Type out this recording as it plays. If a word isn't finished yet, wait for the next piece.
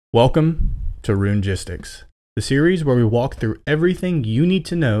Welcome to Runegistics, the series where we walk through everything you need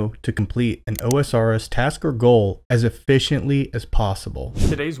to know to complete an OSRS task or goal as efficiently as possible.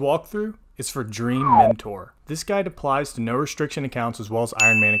 Today's walkthrough is for Dream Mentor. This guide applies to no restriction accounts as well as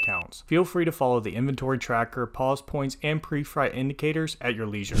Ironman accounts. Feel free to follow the inventory tracker, pause points, and pre-fight indicators at your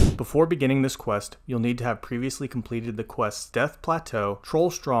leisure. Before beginning this quest, you'll need to have previously completed the quests Death Plateau,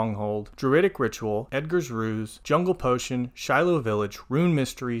 Troll Stronghold, Druidic Ritual, Edgar's Ruse, Jungle Potion, Shiloh Village, Rune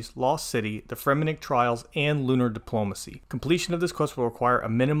Mysteries, Lost City, the Fremennik Trials, and Lunar Diplomacy. Completion of this quest will require a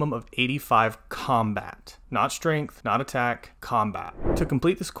minimum of 85 combat. Not strength, not attack, combat. To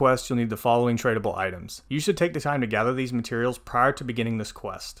complete this quest, you'll need the following tradable items. You should take the time to gather these materials prior to beginning this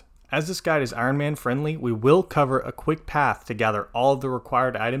quest. As this guide is Ironman friendly, we will cover a quick path to gather all of the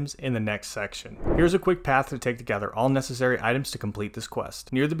required items in the next section. Here's a quick path to take to gather all necessary items to complete this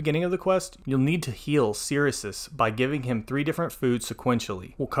quest. Near the beginning of the quest, you'll need to heal Sirius by giving him 3 different foods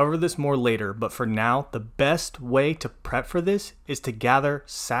sequentially. We'll cover this more later, but for now, the best way to prep for this is to gather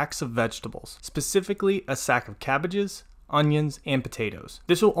sacks of vegetables, specifically a sack of cabbages, onions, and potatoes.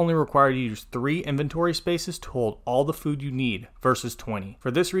 This will only require you to use 3 inventory spaces to hold all the food you need versus 20.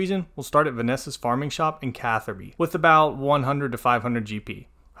 For this reason, we'll start at Vanessa's farming shop in Catherby with about 100 to 500 GP,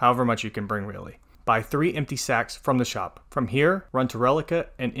 however much you can bring really. Buy 3 empty sacks from the shop. From here, run to Relica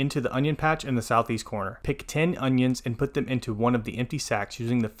and into the onion patch in the southeast corner. Pick 10 onions and put them into one of the empty sacks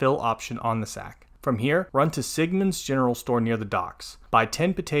using the fill option on the sack. From here, run to Sigmund's General Store near the docks. Buy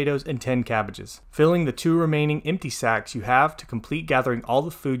 10 potatoes and 10 cabbages, filling the 2 remaining empty sacks you have to complete gathering all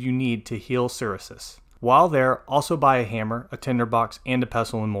the food you need to heal Sirius. While there, also buy a hammer, a tinderbox, and a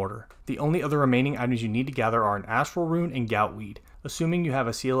pestle and mortar. The only other remaining items you need to gather are an astral rune and goutweed. Assuming you have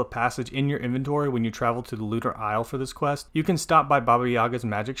a seal of passage in your inventory when you travel to the Lunar Isle for this quest, you can stop by Baba Yaga's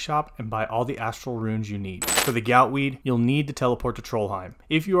magic shop and buy all the astral runes you need. For the goutweed, you'll need to teleport to Trollheim.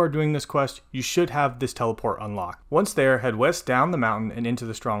 If you are doing this quest, you should have this teleport unlocked. Once there, head west down the mountain and into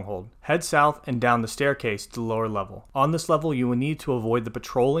the stronghold. Head south and down the staircase to the lower level. On this level, you will need to avoid the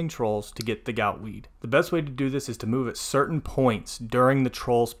patrolling trolls to get the goutweed. The best way to do this is to move at certain points during the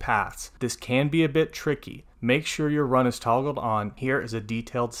trolls' paths. This can be a bit tricky. Make sure your run is toggled on. Here is a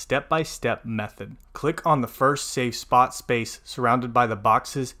detailed step-by-step method. Click on the first safe spot space surrounded by the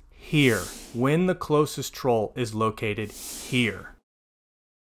boxes here when the closest troll is located here.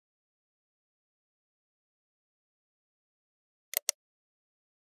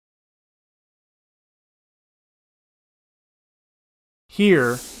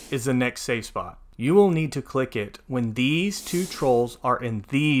 Here is the next safe spot. You will need to click it when these 2 trolls are in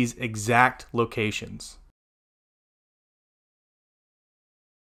these exact locations.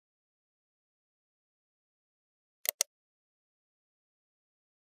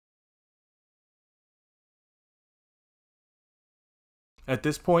 At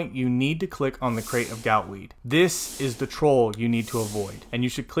this point, you need to click on the crate of goutweed. This is the troll you need to avoid, and you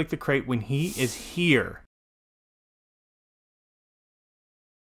should click the crate when he is here.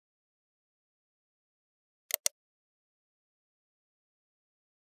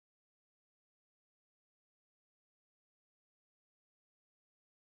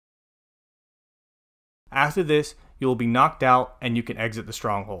 After this, you will be knocked out and you can exit the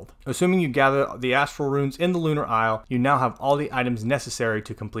stronghold. Assuming you gather the astral runes in the Lunar Isle, you now have all the items necessary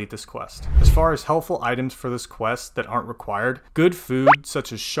to complete this quest. As far as helpful items for this quest that aren't required, good food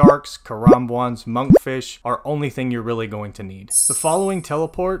such as sharks, karambwans, monkfish are only thing you're really going to need. The following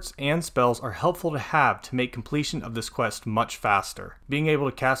teleports and spells are helpful to have to make completion of this quest much faster. Being able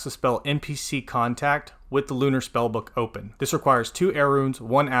to cast the spell NPC Contact with the Lunar Spellbook open. This requires 2 air runes,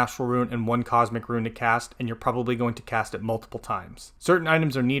 1 astral rune, and 1 cosmic rune to cast, and you're probably going to cast it multiple times. Certain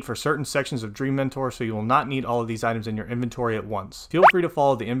items are needed for certain sections of Dream Mentor, so you will not need all of these items in your inventory at once. Feel free to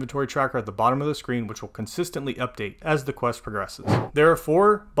follow the inventory tracker at the bottom of the screen, which will consistently update as the quest progresses. There are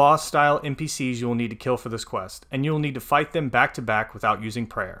 4 boss-style NPCs you will need to kill for this quest, and you will need to fight them back-to-back without using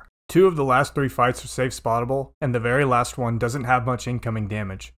prayer. 2 of the last 3 fights are safe spottable, and the very last one doesn't have much incoming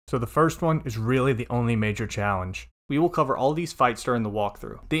damage, so the first one is really the only major challenge. We will cover all these fights during the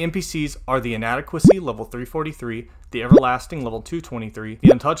walkthrough. The NPCs are the Inadequacy level 343, the Everlasting level 223, the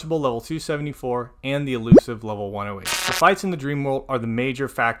Untouchable level 274, and the Elusive level 108. The fights in the Dream World are the major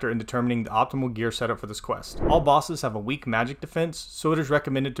factor in determining the optimal gear setup for this quest. All bosses have a weak magic defense, so it is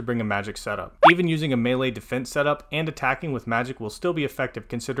recommended to bring a magic setup. Even using a melee defense setup and attacking with magic will still be effective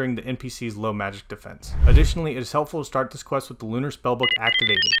considering the NPC's low magic defense. Additionally, it is helpful to start this quest with the Lunar Spellbook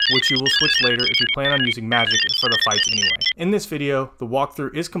activated, which you will switch later if you plan on using magic for the fights fights anyway. In this video, the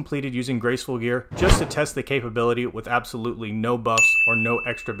walkthrough is completed using graceful gear just to test the capability with absolutely no buffs or no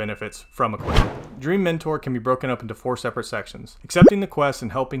extra benefits from equipment. Dream Mentor can be broken up into 4 separate sections: accepting the quest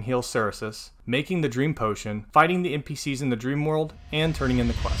and helping heal Cerasus, making the Dream Potion, fighting the NPCs in the Dream World, and turning in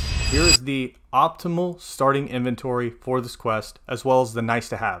the quest. Here is the optimal starting inventory for this quest, as well as the nice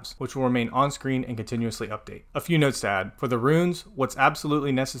to haves, which will remain on screen and continuously update. A few notes to add. For the runes, what's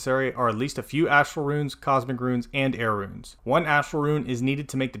absolutely necessary are at least a few astral runes, cosmic runes, and air runes. 1 astral rune is needed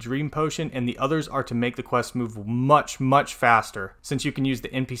to make the Dream Potion, and the others are to make the quest move much faster, since you can use the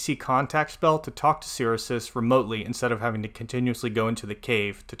NPC contact spell to talk to Cerasus remotely instead of having to continuously go into the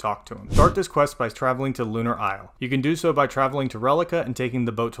cave to talk to him. Start this quest by traveling to Lunar Isle. You can do so by traveling to Relica and taking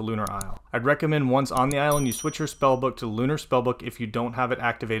the boat to Lunar Isle. I'd recommend once on the island you switch your spellbook to the Lunar Spellbook if you don't have it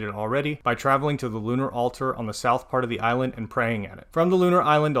activated already by traveling to the Lunar Altar on the south part of the island and praying at it. From the Lunar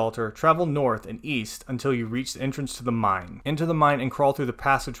Island Altar, travel north and east until you reach the entrance to the mine. Enter the mine and crawl through the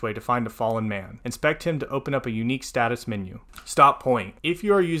passageway to find a fallen man. Inspect him to open up a unique status menu. Stop point. If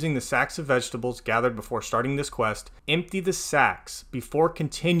you are using the sacks of vegetables gathered before starting this quest, empty the sacks before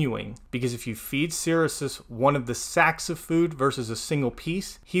continuing, because if you feed Cerasus one of the sacks of food versus a single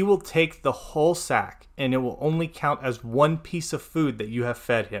piece, he will take the whole sack and it will only count as 1 piece of food that you have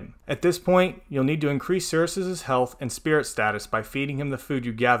fed him. At this point, you'll need to increase Cerasus' health and spirit status by feeding him the food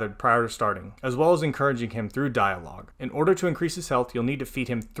you gathered prior to starting, as well as encouraging him through dialogue. In order to increase his health, you'll need to feed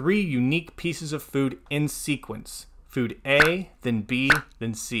him 3 unique pieces of food in sequence. Food A, then B,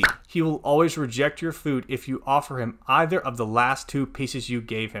 then C. He will always reject your food if you offer him either of the last 2 pieces you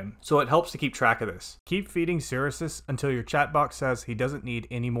gave him, so it helps to keep track of this. Keep feeding Cerasus until your chat box says he doesn't need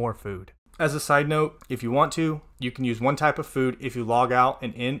any more food. As a side note, if you want to, you can use 1 type of food if you log out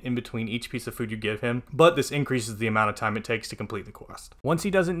and in between each piece of food you give him, but this increases the amount of time it takes to complete the quest. Once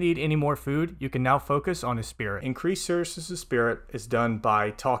he doesn't need any more food, you can now focus on his spirit. Increase Cerasus' spirit is done by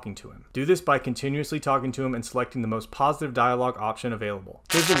talking to him. Do this by continuously talking to him and selecting the most positive dialogue option available.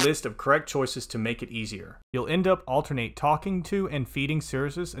 Here's a list of correct choices to make it easier. You'll end up alternate talking to and feeding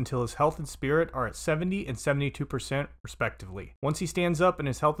Cerasus until his health and spirit are at 70 and 72% respectively. Once he stands up and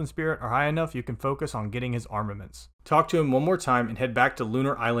his health and spirit are high enough, you can focus on getting his armaments. Talk to him one more time and head back to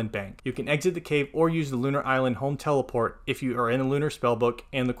Lunar Island Bank. You can exit the cave or use the Lunar Island home teleport if you are in a Lunar Spellbook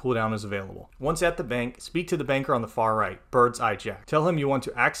and the cooldown is available. Once at the bank, speak to the banker on the far right, Bird's Eye Jack. Tell him you want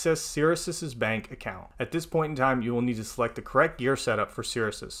to access Cerasus' bank account. At this point in time, you will need to select the correct gear setup for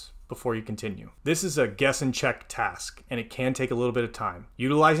Cerasus before you continue. This is a guess and check task, and it can take a little bit of time.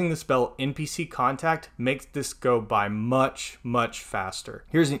 Utilizing the spell NPC Contact makes this go by much faster.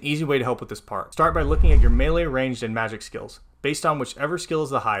 Here's an easy way to help with this part. Start by looking at your melee, ranged, and magic skills. Based on whichever skill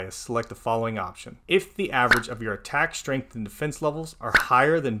is the highest, select the following option. If the average of your attack, strength, and defense levels are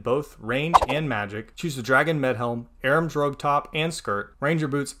higher than both range and magic, choose the Dragon Medhelm, Aram's Robe Top and Skirt, Ranger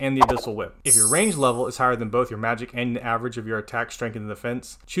Boots, and the Abyssal Whip. If your range level is higher than both your magic and the average of your attack, strength, and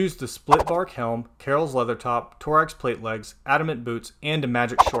defense, choose the Split Bark Helm, Carol's Leather Top, Thorax Plate Legs, Adamant Boots, and a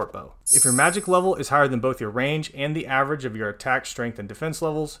Magic Short Bow. If your magic level is higher than both your range and the average of your attack, strength, and defense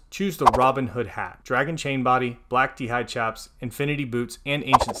levels, choose the Robin Hood Hat, Dragon Chain Body, Black D'hide Chaps, Infinity Boots, and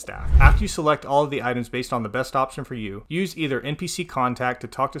Ancient Staff. After you select all of the items based on the best option for you, use either NPC Contact to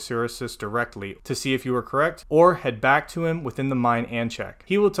talk to Cerasus directly to see if you are correct, or head back to him within the mine and check.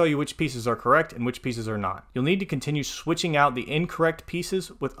 He will tell you which pieces are correct and which pieces are not. You'll need to continue switching out the incorrect pieces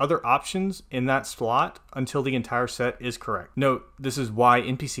with other options in that slot until the entire set is correct. Note, this is why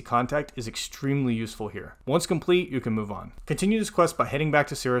NPC Contact is extremely useful here. Once complete, you can move on. Continue this quest by heading back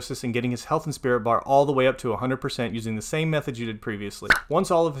to Cerasus and getting his health and spirit bar all the way up to 100% using the same method you did previously. Once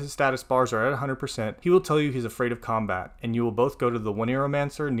all of his status bars are at 100%, he will tell you he's afraid of combat, and you will both go to the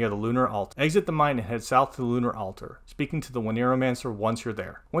Waniromancer near the Lunar Altar. Exit the mine and head south to the Lunar Altar, speaking to the Waniromancer once you're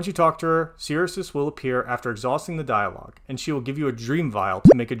there. Once you talk to her, Cerasus will appear after exhausting the dialogue, and she will give you a dream vial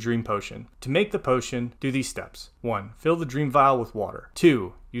to make a dream potion. To make the potion, do these steps. 1. Fill the dream vial with water.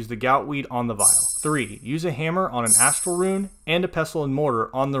 2. Use the goutweed on the vial. 3. Use a hammer on an astral rune and a pestle and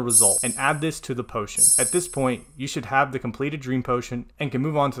mortar on the result, and add this to the potion. At this point, you should have the completed dream potion and can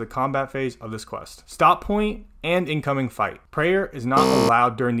move on to the combat phase of this quest. Stop point and incoming fight. Prayer is not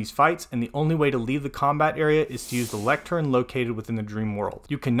allowed during these fights, and the only way to leave the combat area is to use the lectern located within the dream world.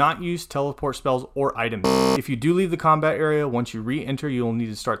 You cannot use teleport spells or items. If you do leave the combat area, once you re-enter, you will need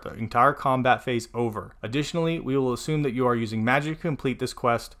to start the entire combat phase over. Additionally, we will assume that you are using magic to complete this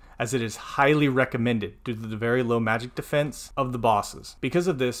quest, as it is highly recommended due to the very low magic defense of the bosses. Because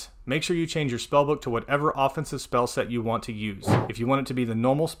of this, make sure you change your spellbook to whatever offensive spell set you want to use. If you want it to be the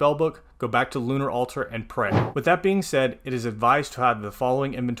normal spellbook, go back to Lunar Altar and pray. With that being said, it is advised to have the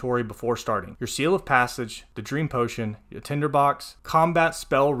following inventory before starting: your Seal of Passage, the Dream Potion, your Tinderbox, combat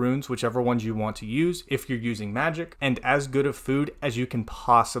spell runes, whichever ones you want to use if you're using magic, and as good of food as you can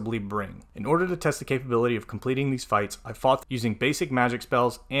possibly bring. In order to test the capability of completing these fights, I fought using basic magic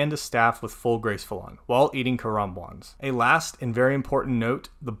spells and a staff with full graceful on, while eating karambwans. A last and very important note,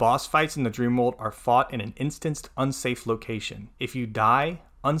 the boss fights in the Dream World are fought in an instanced unsafe location. If you die,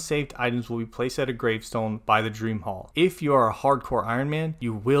 unsaved items will be placed at a gravestone by the Dream Hall. If you are a hardcore Iron Man,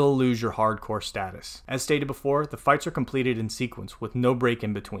 you will lose your hardcore status. As stated before, the fights are completed in sequence with no break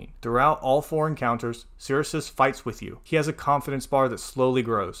in between. Throughout all 4 encounters, Sirius fights with you. He has a confidence bar that slowly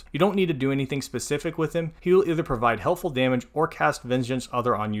grows. You don't need to do anything specific with him. He will either provide helpful damage or cast Vengeance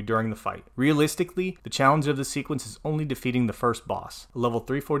Other on you during the fight. Realistically, the challenge of this sequence is only defeating the first boss, a level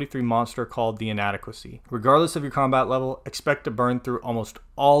 343 monster called the Inadequacy. Regardless of your combat level, expect to burn through almost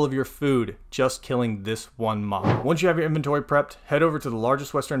all of your food just killing this one mob. Once you have your inventory prepped, head over to the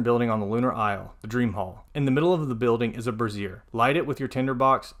largest western building on the Lunar Isle, the Dream Hall. In the middle of the building is a brazier. Light it with your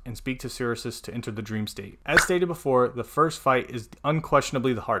tinderbox and speak to Sirius to enter the dream state. As stated before, the first fight is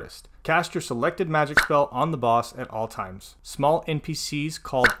unquestionably the hardest. Cast your selected magic spell on the boss at all times. Small NPCs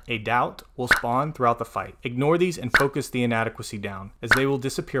called a doubt will spawn throughout the fight. Ignore these and focus the Inadequacy down, as they will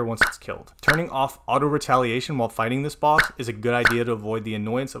disappear once it's killed. Turning off auto retaliation while fighting this boss is a good idea to avoid the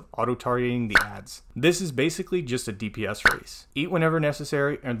annoyance of auto-targeting the ads. This is basically just a DPS race. Eat whenever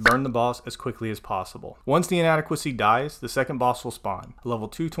necessary and burn the boss as quickly as possible. Once the Inadequacy dies, the second boss will spawn, a level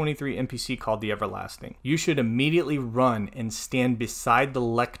 223 NPC called the Everlasting. You should immediately run and stand beside the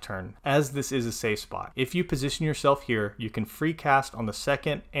lectern, as this is a safe spot. If you position yourself here, you can free cast on the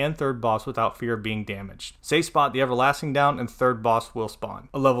second and third boss without fear of being damaged. Safe spot the Everlasting down and third boss will spawn,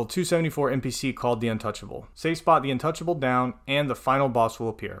 a level 274 NPC called the Untouchable. Safe spot the Untouchable down and the final boss will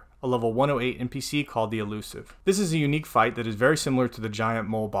appear, a level 108 NPC called the Elusive. This is a unique fight that is very similar to the giant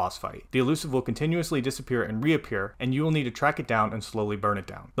mole boss fight. The Elusive will continuously disappear and reappear, and you will need to track it down and slowly burn it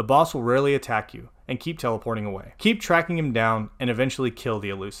down. The boss will rarely attack you, and keep teleporting away. Keep tracking him down and eventually kill the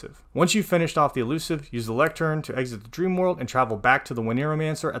Elusive. Once you've finished off the Elusive, use the lectern to exit the Dream World and travel back to the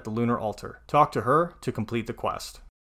Wineromancer at the Lunar Altar. Talk to her to complete the quest.